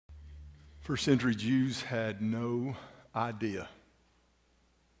First century Jews had no idea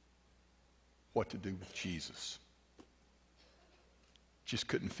what to do with Jesus. Just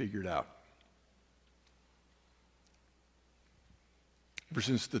couldn't figure it out. Ever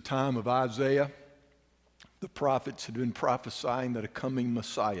since the time of Isaiah, the prophets had been prophesying that a coming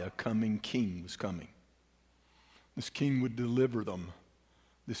Messiah, a coming king was coming. This king would deliver them.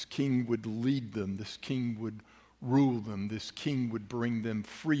 This king would lead them. This king would rule them. This king would bring them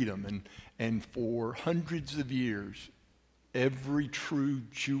freedom. And for hundreds of years, every true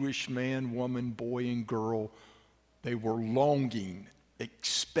Jewish man, woman, boy, and girl, they were longing,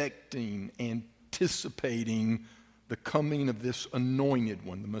 expecting, anticipating the coming of this anointed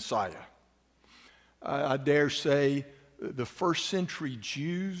one, the Messiah. I dare say the first century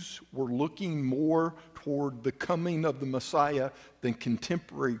Jews were looking more toward the coming of the Messiah than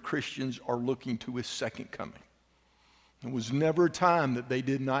contemporary Christians are looking to his second coming. There was never a time that they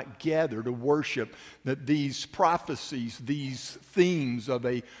did not gather to worship, that these prophecies, these themes of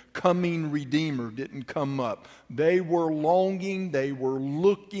a coming Redeemer didn't come up. They were longing, they were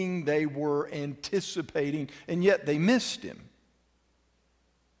looking, they were anticipating, and yet they missed him.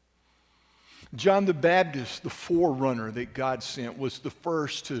 John the Baptist, the forerunner that God sent, was the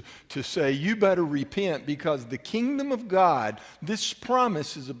first to say, you better repent because the kingdom of God, this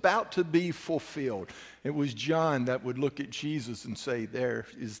promise is about to be fulfilled. It was John that would look at Jesus and say, there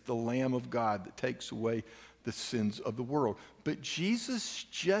is the Lamb of God that takes away the sins of the world. But Jesus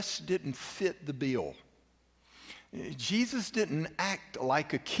just didn't fit the bill. Jesus didn't act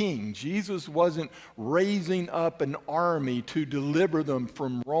like a king. Jesus wasn't raising up an army to deliver them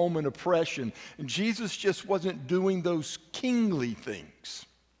from Roman oppression. And Jesus just wasn't doing those kingly things.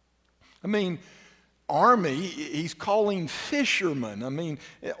 I mean, army, he's calling fishermen. I mean,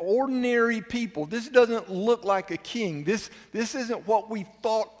 ordinary people. This doesn't look like a king. This isn't what we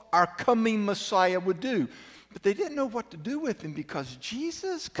thought our coming Messiah would do. But they didn't know what to do with him because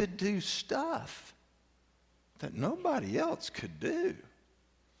Jesus could do stuff that nobody else could do.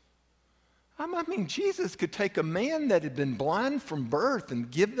 I mean, Jesus could take a man that had been blind from birth and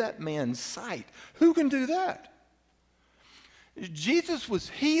give that man sight. Who can do that? Jesus was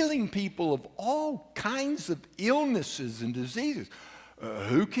healing people of all kinds of illnesses and diseases.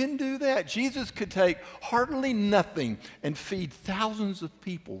 Who can do that? Jesus could take hardly nothing and feed thousands of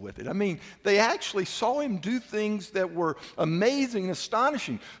people with it. I mean, they actually saw him do things that were amazing,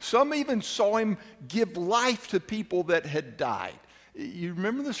 astonishing. Some even saw him give life to people that had died. You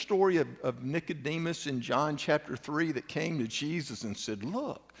remember the story of Nicodemus in John chapter 3 that came to Jesus and said,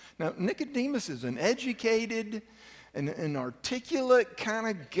 look. Now, Nicodemus is an educated and an articulate kind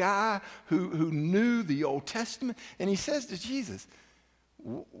of guy who knew the Old Testament. And he says to Jesus,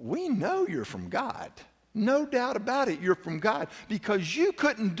 we know you're from God. No doubt about it, you're from God. Because you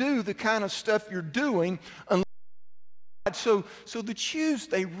couldn't do the kind of stuff you're doing unless God. So the Jews,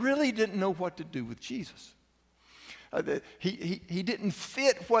 they really didn't know what to do with Jesus. He didn't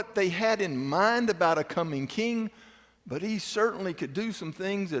fit what they had in mind about a coming king, but he certainly could do some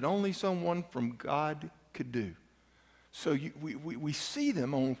things that only someone from God could do. So we see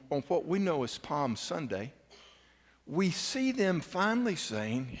them on what we know as Palm Sunday. We see them finally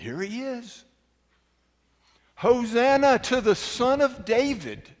saying, here he is. Hosanna to the Son of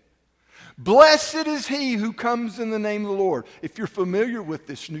David. Blessed is he who comes in the name of the Lord. If you're familiar with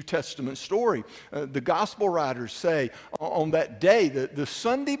this New Testament story, the gospel writers say on that day, the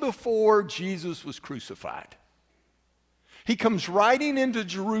Sunday before Jesus was crucified, he comes riding into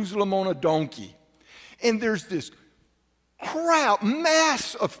Jerusalem on a donkey. And there's this crowd,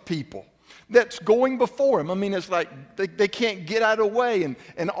 mass of people that's going before him. I mean, it's like they can't get out of the way.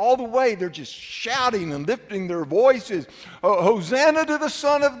 And all the way, they're just shouting and lifting their voices. Hosanna to the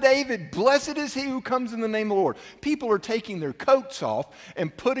Son of David. Blessed is he who comes in the name of the Lord. People are taking their coats off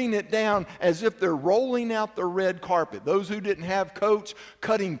and putting it down as if they're rolling out the red carpet. Those who didn't have coats,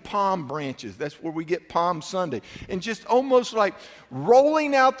 cutting palm branches. That's where we get Palm Sunday. And just almost like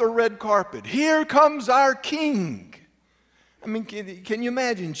rolling out the red carpet. Here comes our King. I mean, can you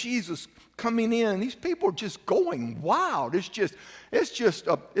imagine Jesus coming in? These people are just going wild.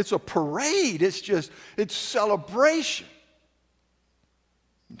 It's a parade. It's celebration.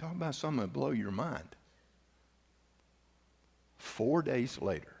 You talk about something that blow your mind. 4 days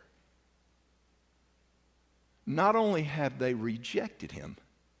later, not only have they rejected him,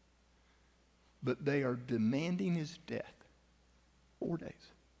 but they are demanding his death. 4 days.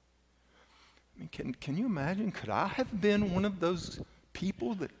 I mean, can you imagine? Could I have been one of those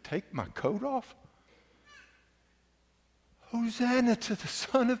people that take my coat off? Hosanna to the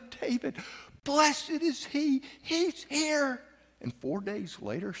Son of David. Blessed is he. He's here. and 4 days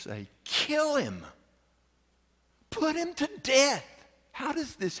later say, kill him. Put him to death. How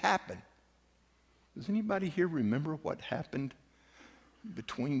does this happen? Does anybody here remember what happened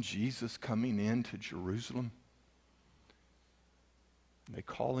between Jesus coming into Jerusalem? They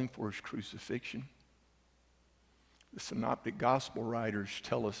call him for his crucifixion. The synoptic gospel writers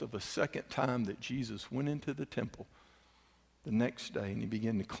tell us of a second time that Jesus went into the temple the next day and he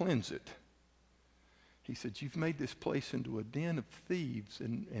began to cleanse it. He said, you've made this place into a den of thieves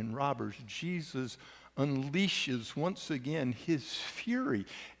and robbers. Jesus unleashes once again his fury.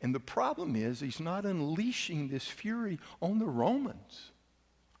 And the problem is he's not unleashing this fury on the Romans.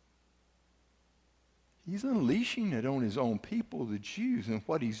 He's unleashing it on his own people, the Jews, and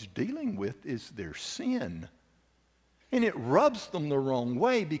what he's dealing with is their sin. And it rubs them the wrong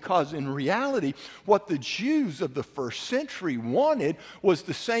way because in reality, what the Jews of the first century wanted was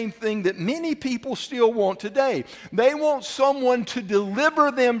the same thing that many people still want today. They want someone to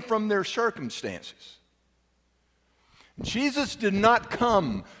deliver them from their circumstances. Jesus did not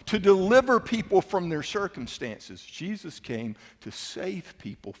come to deliver people from their circumstances. Jesus came to save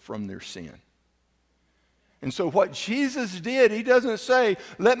people from their sin. And so what Jesus did, he doesn't say,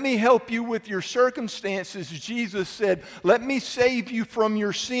 let me help you with your circumstances. Jesus said, let me save you from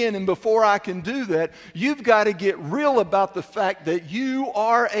your sin. And before I can do that, you've got to get real about the fact that you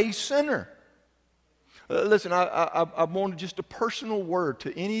are a sinner. Listen, I want just a personal word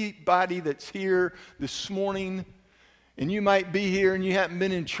to anybody that's here this morning. And you might be here and you haven't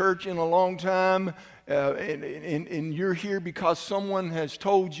been in church in a long time. And you're here because someone has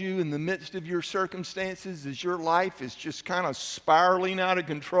told you in the midst of your circumstances as your life is just kind of spiraling out of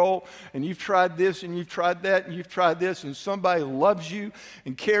control, and you've tried this and you've tried that and you've tried this, and somebody loves you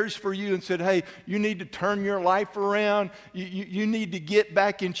and cares for you and said, hey, you need to turn your life around, you need to get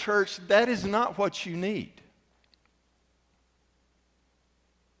back in church. That is not what you need.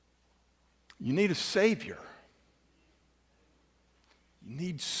 You need a Savior. You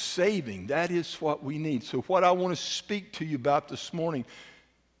need saving. That is what we need. So what I want to speak to you about this morning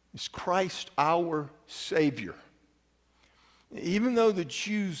is Christ our Savior. Even though the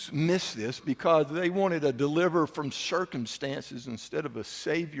Jews missed this because they wanted a deliverer from circumstances instead of a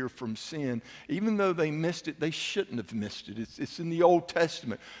Savior from sin, even though they missed it, they shouldn't have missed it. It's in the Old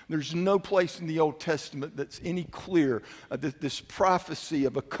Testament. There's no place in the Old Testament that's any clearer this prophecy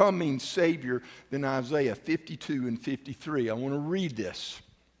of a coming Savior than Isaiah 52 and 53. I want to read this.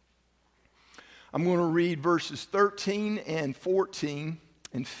 I'm going to read verses 13 and 14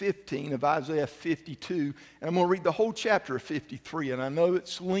 and 15 of Isaiah 52, and I'm going to read the whole chapter of 53, and I know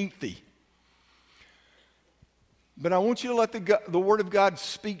it's lengthy. But I want you to let the Word of God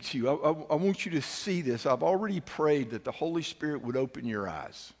speak to you. I want you to see this. I've already prayed that the Holy Spirit would open your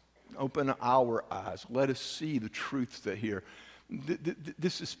eyes, open our eyes. Let us see the truths that here.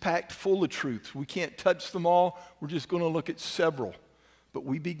 This is packed full of truths. We can't touch them all. We're just going to look at several. But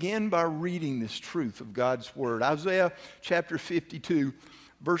we begin by reading this truth of God's Word. Isaiah chapter 52,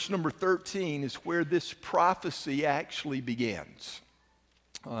 verse number 13 is where this prophecy actually begins.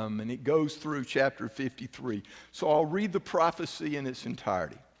 And it goes through chapter 53. So I'll read the prophecy in its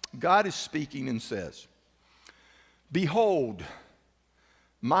entirety. God is speaking and says, behold,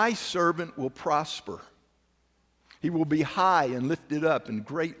 my servant will prosper. He will be high and lifted up and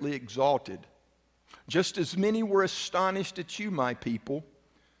greatly exalted. Just as many were astonished at you, my people,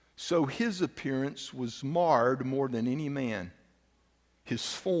 so his appearance was marred more than any man, his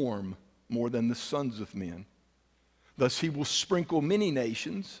form more than the sons of men. Thus he will sprinkle many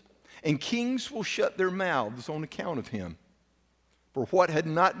nations, and kings will shut their mouths on account of him. For what had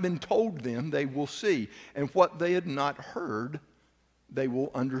not been told them they will see, and what they had not heard they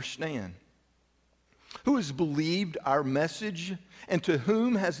will understand. Who has believed our message, and to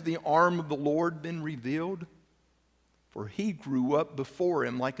whom has the arm of the Lord been revealed? For he grew up before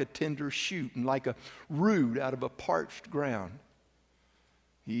him like a tender shoot, and like a root out of a parched ground.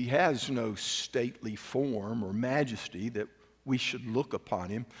 He has no stately form or majesty that we should look upon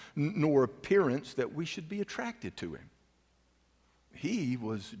him, nor appearance that we should be attracted to him. He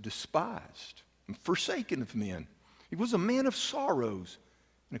was despised and forsaken of men. He was a man of sorrows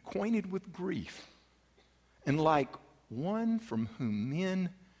and acquainted with grief. And like one from whom men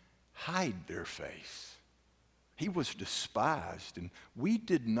hide their face. He was despised, and we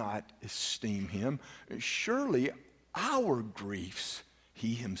did not esteem him. Surely our griefs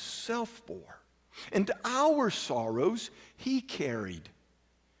he himself bore, and our sorrows he carried.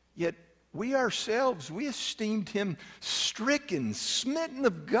 Yet we ourselves, we esteemed him stricken, smitten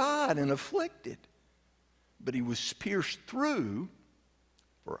of God, and afflicted. But he was pierced through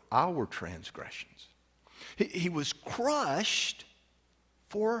for our transgressions. He was crushed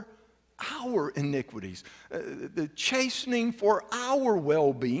for our iniquities. The chastening for our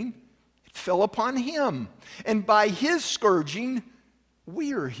well-being fell upon him. And by his scourging,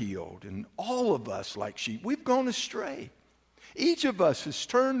 we are healed. And all of us, like sheep, we've gone astray. Each of us has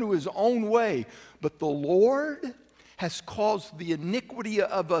turned to his own way, but the Lord has caused the iniquity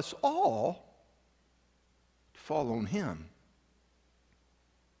of us all to fall on him.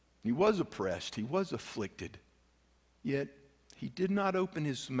 He was oppressed, he was afflicted, yet he did not open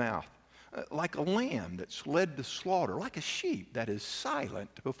his mouth. Like a lamb that's led to slaughter, like a sheep that is silent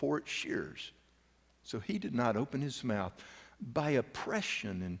before its shears. So he did not open his mouth. By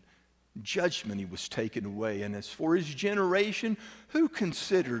oppression and judgment he was taken away. And as for his generation, who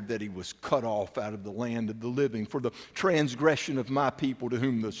considered that he was cut off out of the land of the living for the transgression of my people to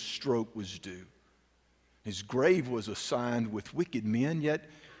whom the stroke was due? His grave was assigned with wicked men, yet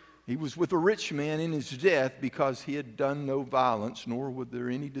he was with a rich man in his death, because he had done no violence, nor was there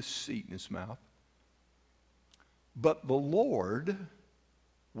any deceit in his mouth. But the Lord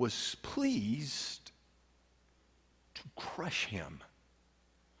was pleased to crush him,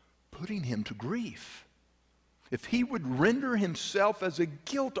 putting him to grief. If he would render himself as a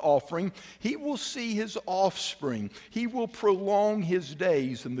guilt offering, he will see his offspring. He will prolong his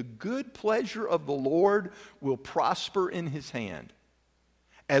days, and the good pleasure of the Lord will prosper in his hand.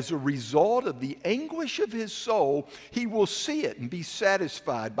 As a result of the anguish of his soul, he will see it and be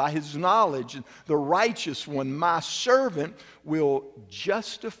satisfied. By his knowledge, the righteous one, my servant, will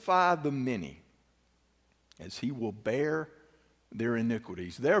justify the many, as he will bear their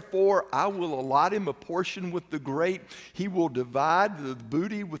iniquities. Therefore, I will allot him a portion with the great. He will divide the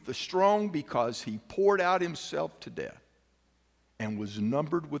booty with the strong, because he poured out himself to death and was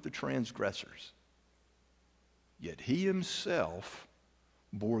numbered with the transgressors. Yet he himself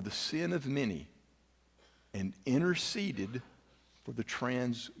bore the sin of many and interceded for the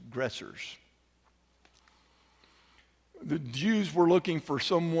transgressors. The Jews were looking for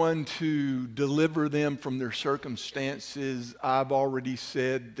someone to deliver them from their circumstances. I've already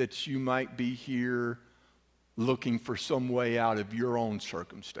said that you might be here looking for some way out of your own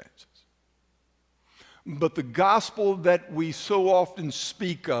circumstances. But the gospel that we so often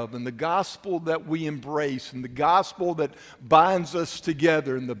speak of, and the gospel that we embrace, and the gospel that binds us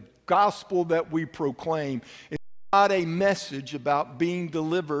together, and the gospel that we proclaim, is not a message about being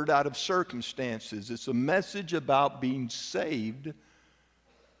delivered out of circumstances. It's a message about being saved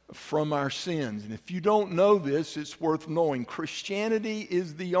from our sins. And if you don't know this, it's worth knowing. Christianity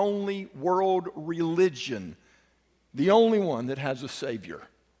is the only world religion, the only one that has a Savior.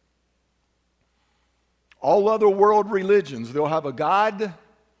 All other world religions, they'll have a God,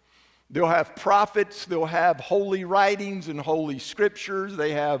 they'll have prophets, they'll have holy writings and holy scriptures,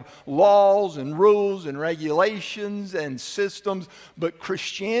 they have laws and rules and regulations and systems, but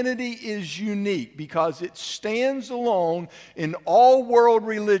Christianity is unique because it stands alone in all world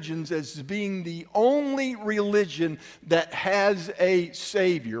religions as being the only religion that has a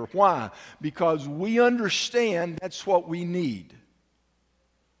Savior. Why? Because we understand that's what we need.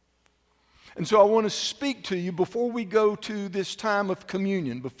 And so I want to speak to you before we go to this time of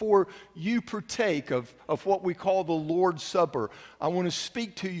communion, before you partake of what we call the Lord's Supper. I want to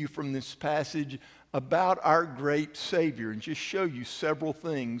speak to you from this passage about our great Savior and just show you several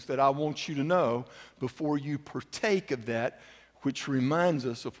things that I want you to know before you partake of that, which reminds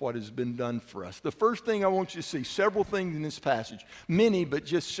us of what has been done for us. The first thing I want you to see, several things in this passage, many, but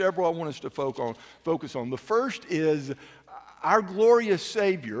just several I want us to focus on. The first is our glorious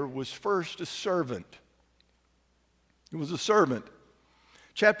Savior was first a servant. He was a servant.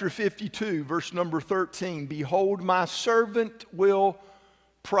 Chapter 52, verse number 13, behold, my servant will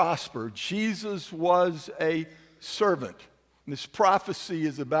prosper. Jesus was a servant. This prophecy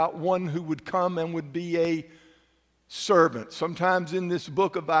is about one who would come and would be a servant. Sometimes in this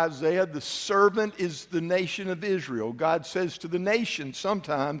book of Isaiah, the servant is the nation of Israel. God says to the nation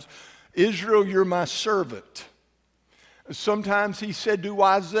sometimes, Israel, you're my servant. Sometimes he said to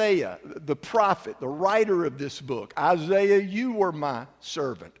Isaiah, the prophet, the writer of this book, Isaiah, you were my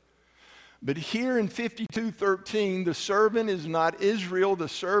servant. But here in 52:13, the servant is not Israel, the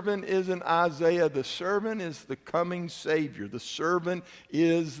servant isn't Isaiah, the servant is the coming Savior. The servant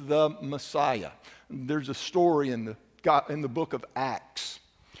is the Messiah. There's a story in the book of Acts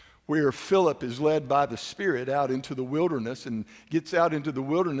where Philip is led by the Spirit out into the wilderness and gets out into the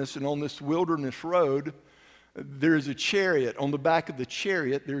wilderness, and on this wilderness road, there's a chariot. On the back of the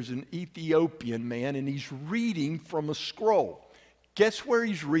chariot, there's an Ethiopian man, and he's reading from a scroll. Guess where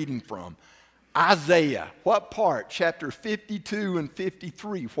he's reading from? Isaiah. What part? Chapter 52 and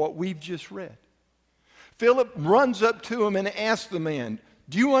 53, what we've just read. Philip runs up to him and asks the man,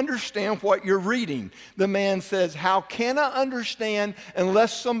 do you understand what you're reading? The man says, how can I understand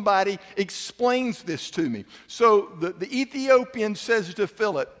unless somebody explains this to me? So the Ethiopian says to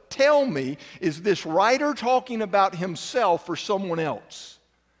Philip, tell me, is this writer talking about himself or someone else?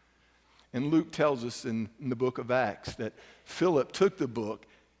 And Luke tells us in the book of Acts that Philip took the book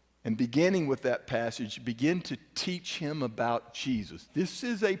and beginning with that passage, began to teach him about Jesus. This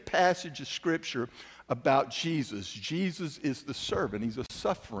is a passage of Scripture about Jesus. Jesus is the servant. He's a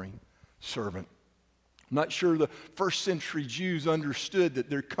suffering servant. I'm not sure the first century Jews understood that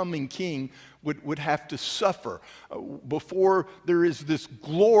their coming king would have to suffer. Before there is this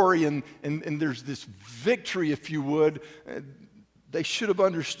glory and there's this victory, if you would, they should have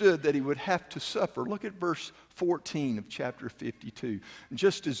understood that he would have to suffer. Look at verse 14 of chapter 52.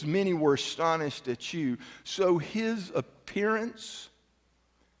 Just as many were astonished at you, so his appearance,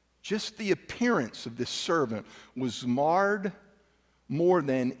 just the appearance of this servant, was marred more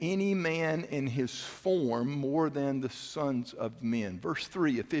than any man in his form, more than the sons of men. Verse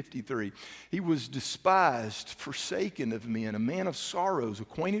 3 of 53, he was despised, forsaken of men, a man of sorrows,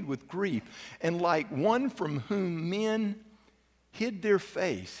 acquainted with grief, and like one from whom men hid their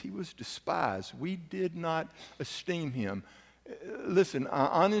face. He was despised. We did not esteem him. Listen, I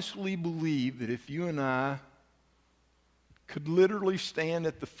honestly believe that if you and I could literally stand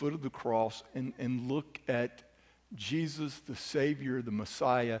at the foot of the cross and look at Jesus, the Savior, the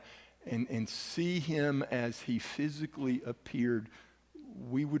Messiah, and see him as he physically appeared,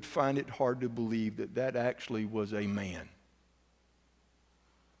 we would find it hard to believe that that actually was a man.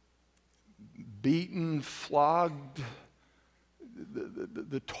 Beaten, flogged,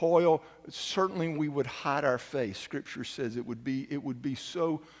 the toil, certainly we would hide our face. Scripture says it would be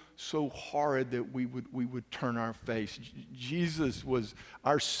so horrid that we would turn our face. Jesus was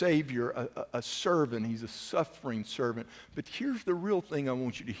our Savior, a servant. He's a suffering servant. But here's the real thing I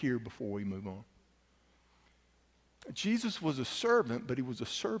want you to hear before we move on. Jesus was a servant, but he was a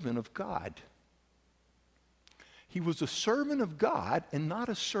servant of God. He was a servant of God and not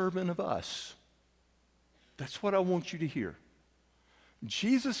a servant of us. That's what I want you to hear.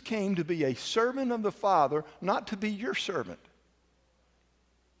 Jesus came to be a servant of the Father, not to be your servant.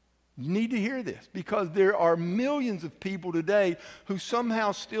 You need to hear this because there are millions of people today who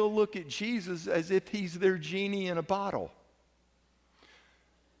somehow still look at Jesus as if he's their genie in a bottle.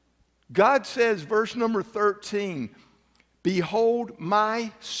 God says, verse number 13, behold,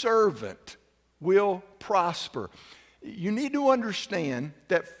 my servant will prosper. You need to understand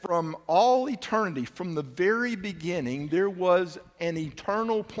that from all eternity, from the very beginning, there was an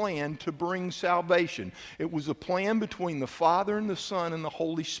eternal plan to bring salvation. It was a plan between the Father and the Son and the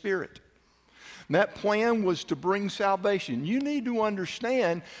Holy Spirit. And that plan was to bring salvation. You need to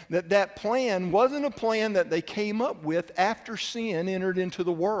understand that that plan wasn't a plan that they came up with after sin entered into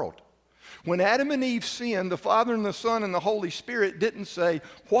the world. When Adam and Eve sinned, the Father and the Son and the Holy Spirit didn't say,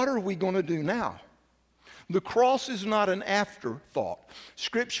 what are we going to do now? The cross is not an afterthought.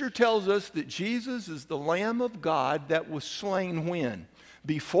 Scripture tells us that Jesus is the Lamb of God that was slain when?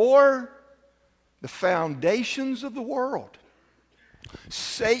 Before the foundations of the world.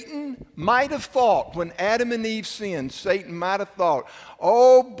 Satan might have thought, when Adam and Eve sinned, Satan might have thought,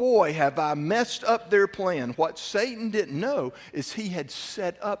 oh boy, have I messed up their plan. What Satan didn't know is he had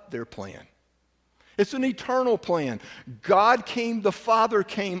set up their plan. It's an eternal plan. God came, the Father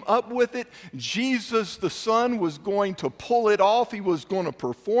came up with it. Jesus, the Son, was going to pull it off. He was going to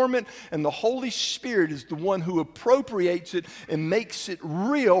perform it. And the Holy Spirit is the one who appropriates it and makes it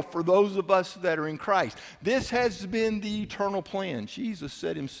real for those of us that are in Christ. This has been the eternal plan. Jesus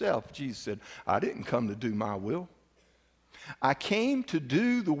said himself, Jesus said, I didn't come to do my will. I came to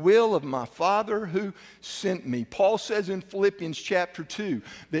do the will of my Father who sent me. Paul says in Philippians chapter 2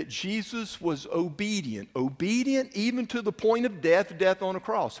 that Jesus was obedient even to the point of death on a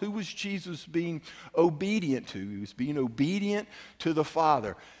cross. Who was Jesus being obedient to? He was being obedient to the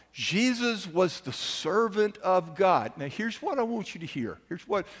Father. Jesus was the servant of God. Now here's what I want you to hear.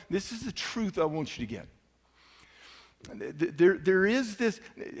 This is the truth I want you to get. There is this,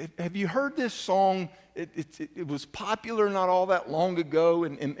 have you heard this song? It was popular not all that long ago,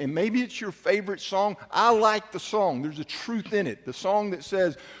 and maybe it's your favorite song. I like the song. There's a truth in it. The song that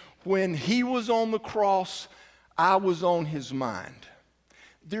says, when he was on the cross, I was on his mind.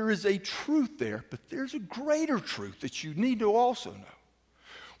 There is a truth there, but there's a greater truth that you need to also know.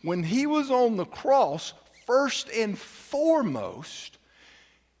 When he was on the cross, first and foremost,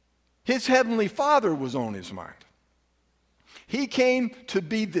 his heavenly Father was on his mind. He came to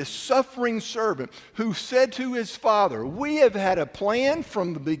be this suffering servant who said to his Father, we have had a plan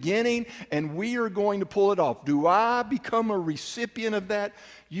from the beginning and we are going to pull it off. Do I become a recipient of that?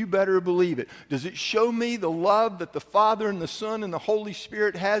 You better believe it. Does it show me the love that the Father and the Son and the Holy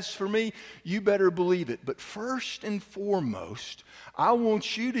Spirit has for me? You better believe it. But first and foremost, I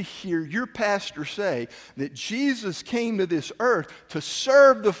want you to hear your pastor say that Jesus came to this earth to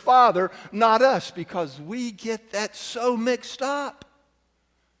serve the Father, not us, because we get that so mixed up.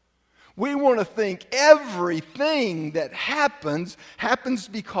 We want to think everything that happens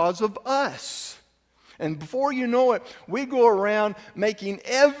because of us. And before you know it, we go around making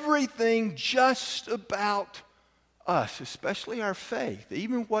everything just about us, especially our faith,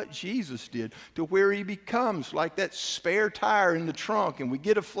 even what Jesus did, to where he becomes like that spare tire in the trunk, and we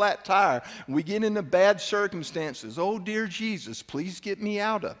get a flat tire, and we get into bad circumstances. Oh, dear Jesus, please get me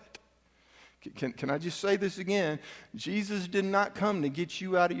out of it. Can I just say this again? Jesus did not come to get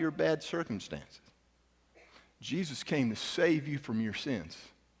you out of your bad circumstances. Jesus came to save you from your sins.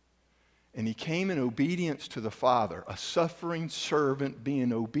 And he came in obedience to the Father, a suffering servant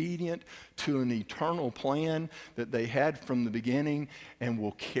being obedient to an eternal plan that they had from the beginning and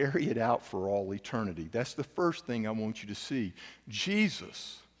will carry it out for all eternity. That's the first thing I want you to see.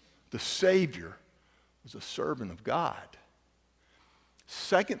 Jesus, the Savior, was a servant of God.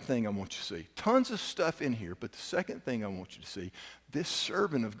 Second thing I want you to see, tons of stuff in here, but the second thing I want you to see, this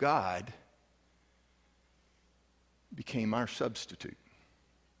servant of God became our substitute.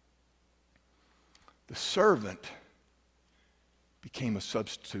 The servant became a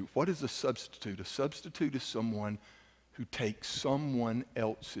substitute. What is a substitute? A substitute is someone who takes someone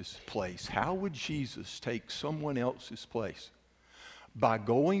else's place. How would Jesus take someone else's place? By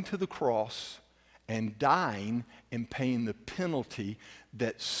going to the cross and dying and paying the penalty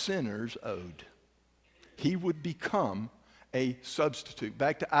that sinners owed. He would become a substitute.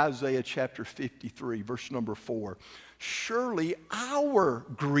 Back to Isaiah chapter 53, verse number 4. Surely our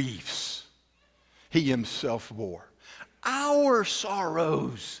griefs he himself bore. Our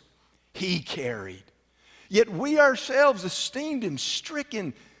sorrows he carried. Yet we ourselves esteemed him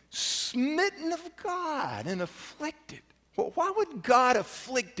stricken, smitten of God, and afflicted. Well, why would God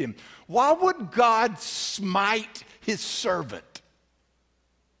afflict him? Why would God smite his servant?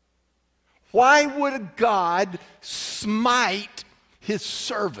 Why would God smite his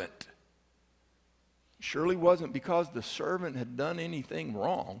servant? Surely wasn't because the servant had done anything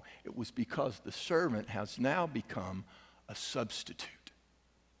wrong. It was because the servant has now become a substitute.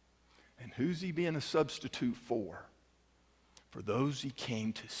 And who's he being a substitute for? For those he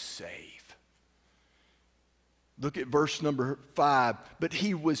came to save. Look at verse number 5. But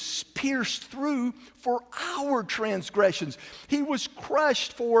he was pierced through for our transgressions. He was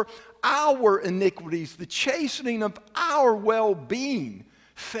crushed for our iniquities. The chastening of our well-being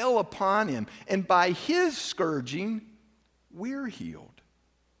fell upon him, and by his scourging we're healed.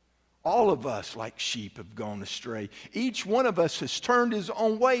 All of us, like sheep, have gone astray. Each one of us has turned his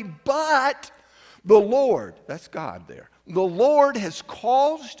own way, but the Lord, that's God there, the Lord has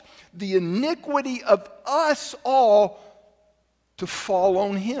caused the iniquity of us all to fall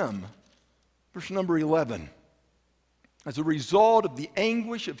on him. Verse number 11. As a result of the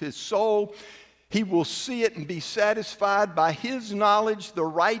anguish of his soul, he will see it and be satisfied. By his knowledge, the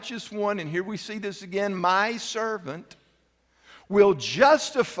righteous one, and here we see this again, my servant, will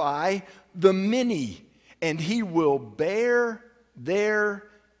justify the many, and he will bear their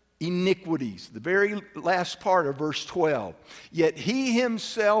iniquities. The very last part of verse 12. Yet he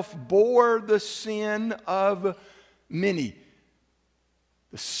himself bore the sin of many.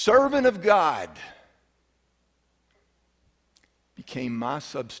 The servant of God became my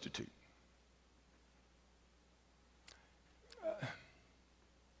substitute.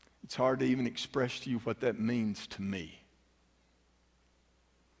 It's hard to even express to you what that means to me.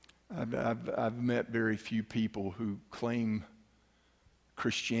 I've met very few people who claim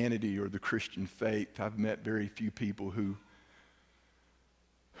Christianity or the Christian faith. I've met very few people who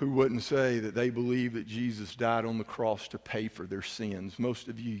wouldn't say that they believe that Jesus died on the cross to pay for their sins. Most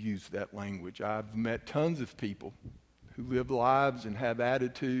of you use that language. I've met tons of people who live lives and have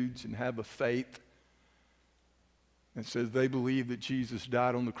attitudes and have a faith and says they believe that Jesus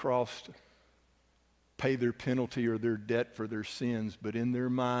died on the cross to pay their penalty or their debt for their sins, but in their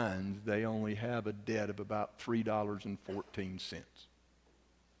minds they only have a debt of about $3.14.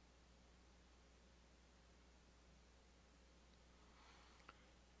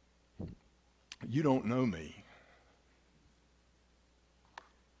 You don't know me.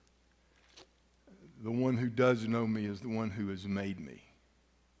 The one who does know me is the one who has made me.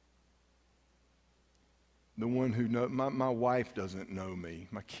 The one who knows, my wife doesn't know me.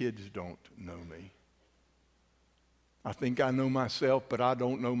 My kids don't know me. I think I know myself, but I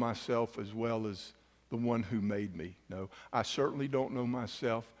don't know myself as well as the one who made me. No, I certainly don't know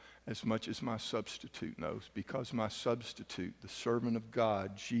myself as much as my substitute knows, because my substitute, the servant of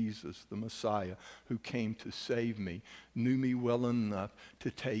God, Jesus, the Messiah, who came to save me, knew me well enough to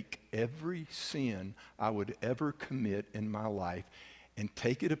take every sin I would ever commit in my life and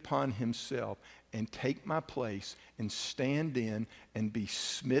take it upon himself and take my place and stand in and be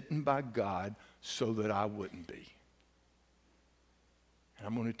smitten by God so that I wouldn't be. And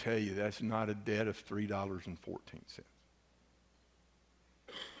I'm going to tell you, that's not a debt of $3.14.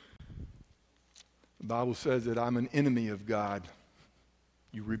 The Bible says that I'm an enemy of God.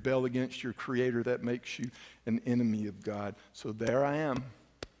 You rebel against your Creator, that makes you an enemy of God. So there I am.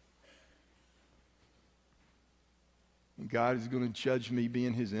 And God is going to judge me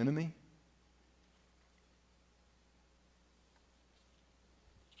being his enemy?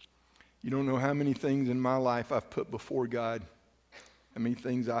 You don't know how many things in my life I've put before God. How many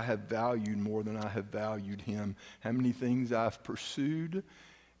things I have valued more than I have valued him. How many things I've pursued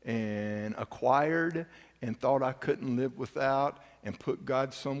and acquired and thought I couldn't live without and put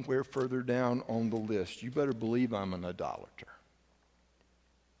God somewhere further down on the list. You better believe I'm an idolater.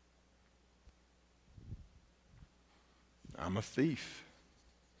 I'm a thief.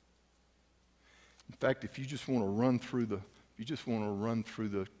 In fact, if you just want to run through the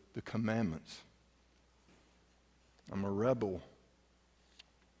commandments, I'm a rebel.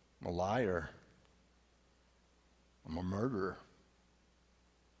 I'm a liar. I'm a murderer.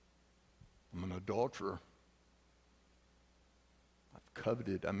 I'm an adulterer. I've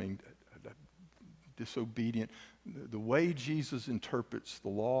coveted, disobedient. The way Jesus interprets the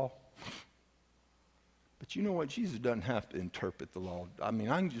law, but you know what? Jesus doesn't have to interpret the law. I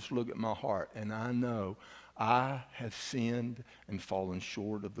can just look at my heart and I know I have sinned and fallen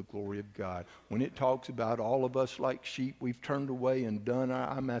short of the glory of God. When it talks about all of us like sheep, we've turned away and done,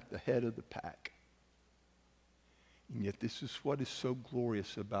 I'm at the head of the pack. And yet this is what is so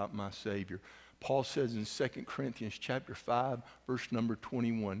glorious about my Savior. Paul says in 2 Corinthians chapter 5, verse number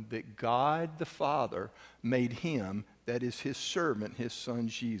 21, that God the Father made him, that is his servant, his son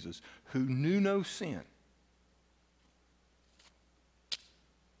Jesus, who knew no sin,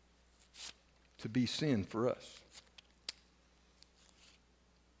 to be sin for us.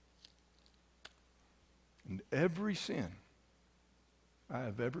 And every sin I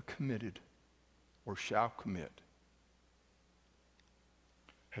have ever committed or shall commit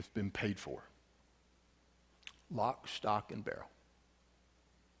has been paid for. Lock, stock, and barrel.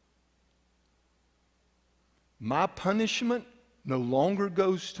 My punishment no longer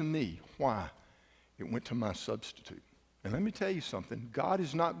goes to me. Why? It went to my substitute. And let me tell you something. God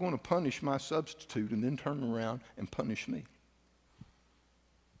is not going to punish my substitute and then turn around and punish me.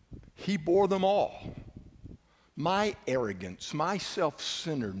 He bore them all. My arrogance, my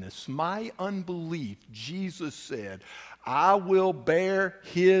self-centeredness, my unbelief, Jesus said, I will bear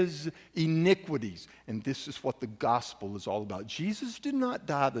his iniquities. And this is what the gospel is all about. Jesus did not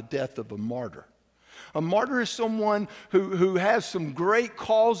die the death of a martyr. A martyr is someone who has some great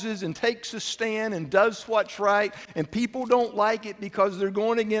causes and takes a stand and does what's right, and people don't like it because they're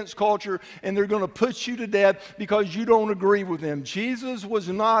going against culture and they're going to put you to death because you don't agree with them. Jesus was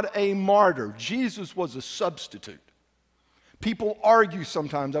not a martyr. Jesus was a substitute. People argue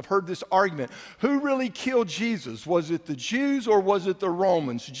sometimes. I've heard this argument. Who really killed Jesus? Was it the Jews or was it the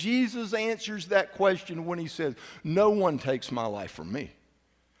Romans? Jesus answers that question when he says, no one takes my life from me.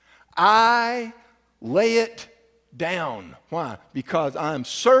 I lay it down. Why? Because I'm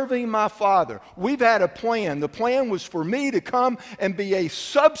serving my Father. We've had a plan. The plan was for me to come and be a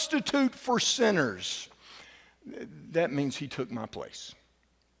substitute for sinners. That means he took my place.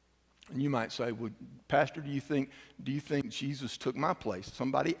 And you might say, well, Pastor, do you think Jesus took my place?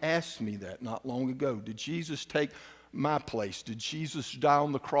 Somebody asked me that not long ago. Did Jesus take my place? Did Jesus die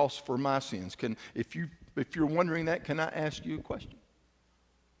on the cross for my sins? If you're wondering that, can I ask you a question?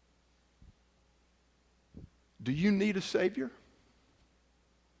 Do you need a Savior?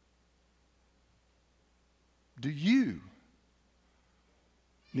 Do you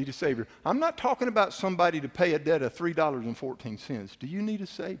need a Savior? I'm not talking about somebody to pay a debt of $3.14. Do you need a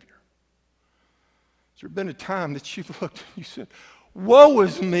Savior? Has there been a time that you've looked and you said, woe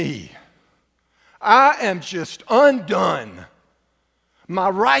is me. I am just undone.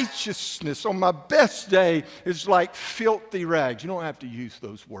 My righteousness on my best day is like filthy rags. You don't have to use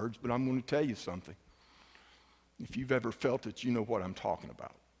those words, but I'm going to tell you something. If you've ever felt it, you know what I'm talking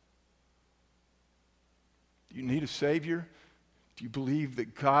about. Do you need a Savior? Do you believe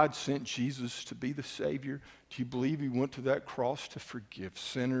that God sent Jesus to be the Savior? Do you believe he went to that cross to forgive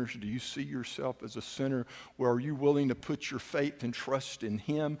sinners? Do you see yourself as a sinner? Where are you willing to put your faith and trust in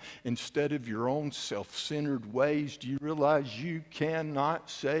him instead of your own self-centered ways? Do you realize you cannot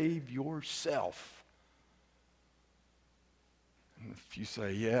save yourself? And if you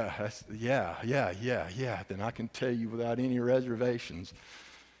say, yeah, then I can tell you without any reservations,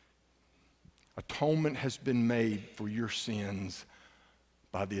 atonement has been made for your sins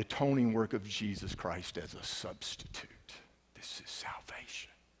by the atoning work of Jesus Christ as a substitute. This is salvation.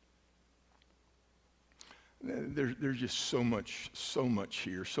 There's just so much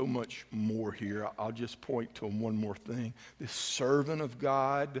here, so much more here. I'll just point to one more thing. This servant of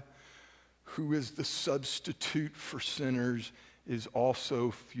God who is the substitute for sinners is also,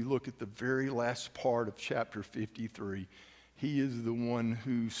 if you look at the very last part of chapter 53, he is the one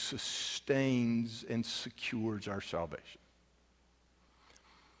who sustains and secures our salvation.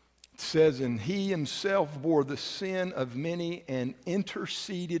 It says, and he himself bore the sin of many and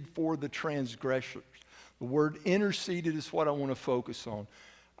interceded for the transgressors. The word interceded is what I want to focus on.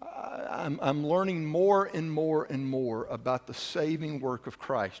 I'm learning more and more and more about the saving work of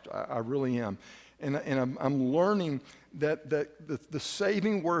Christ. I really am. And I'm learning that the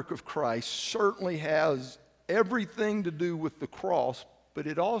saving work of Christ certainly has everything to do with the cross, but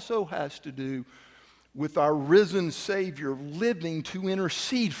it also has to do with our risen Savior living to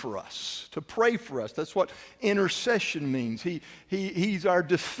intercede for us, to pray for us. That's what intercession means. He's our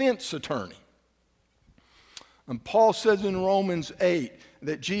defense attorney. And Paul says in Romans 8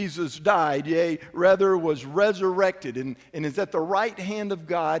 that Jesus died, yea, rather was resurrected, and is at the right hand of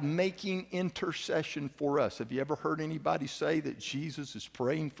God making intercession for us. Have you ever heard anybody say that Jesus is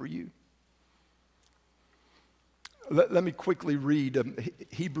praying for you? Let me quickly read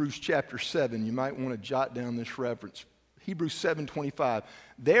Hebrews chapter 7. You might want to jot down this reference. Hebrews 7:25.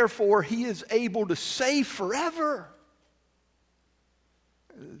 Therefore, he is able to save forever.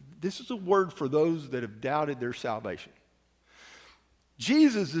 This is a word for those that have doubted their salvation.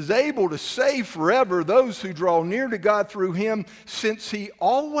 Jesus is able to save forever those who draw near to God through him, since he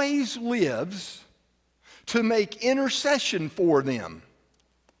always lives to make intercession for them.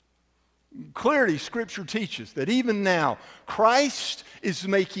 Clearly, Scripture teaches that even now, Christ is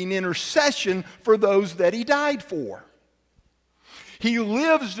making intercession for those that he died for. He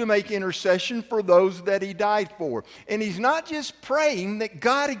lives to make intercession for those that he died for. And he's not just praying that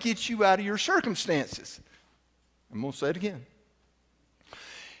God will get you out of your circumstances. I'm going to say it again.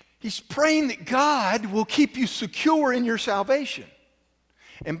 He's praying that God will keep you secure in your salvation.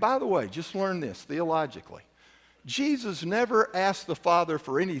 And by the way, just learn this theologically. Jesus never asked the Father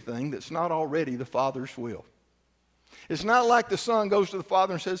for anything that's not already the Father's will. It's not like the Son goes to the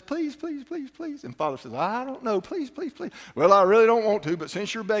Father and says, please, please, please, please. And Father says, I don't know, please, please, please. Well, I really don't want to, but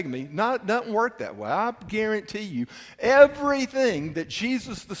since you're begging me, it doesn't work that way. I guarantee you, everything that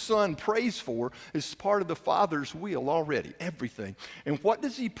Jesus the Son prays for is part of the Father's will already, everything. And what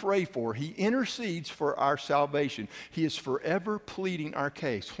does he pray for? He intercedes for our salvation. He is forever pleading our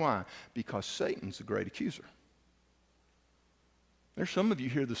case. Why? Because Satan's the great accuser. There's some of you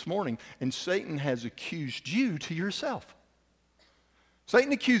here this morning, and Satan has accused you to yourself.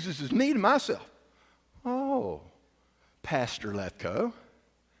 Satan accuses me to myself. Oh, Pastor Lethko,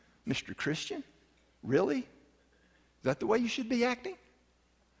 Mr. Christian, really? Is that the way you should be acting?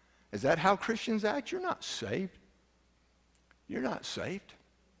 Is that how Christians act? You're not saved. You're not saved.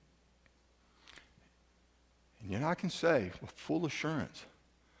 And yet I can say with full assurance,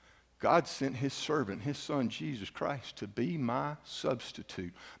 God sent his servant, his son, Jesus Christ, to be my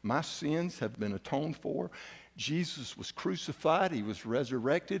substitute. My sins have been atoned for. Jesus was crucified. He was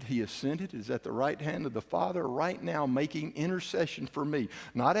resurrected. He ascended. Is at the right hand of the Father right now making intercession for me.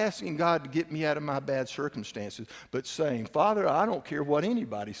 Not asking God to get me out of my bad circumstances, but saying, Father, I don't care what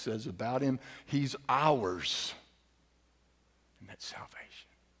anybody says about him. He's ours. And that's salvation.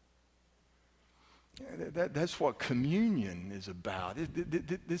 That's what communion is about.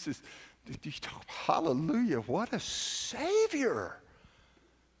 This is, hallelujah, what a Savior.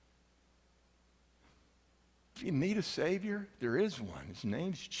 If you need a Savior, there is one. His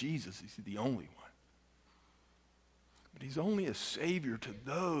name's Jesus. He's the only one. But he's only a Savior to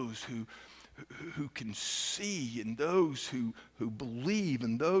those who can see, and those who believe,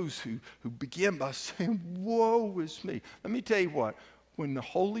 and those who begin by saying, woe is me. Let me tell you what. When the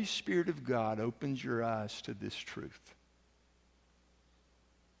Holy Spirit of God opens your eyes to this truth,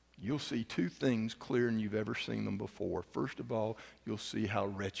 you'll see two things clearer than you've ever seen them before. First of all, you'll see how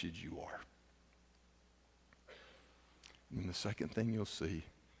wretched you are. And then the second thing you'll see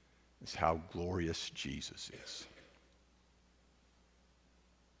is how glorious Jesus is.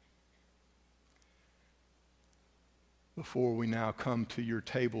 Before we now come to your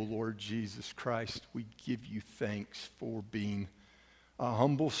table, Lord Jesus Christ, we give you thanks for being a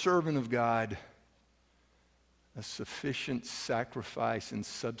humble servant of God, a sufficient sacrifice and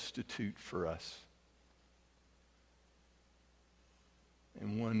substitute for us,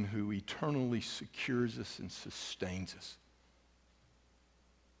 and one who eternally secures us and sustains us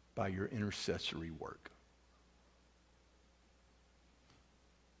by your intercessory work.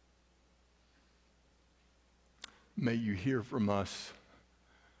 May you hear from us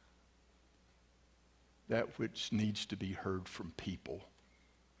that which needs to be heard from people,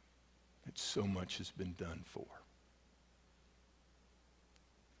 that so much has been done for.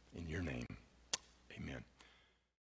 In your name, amen.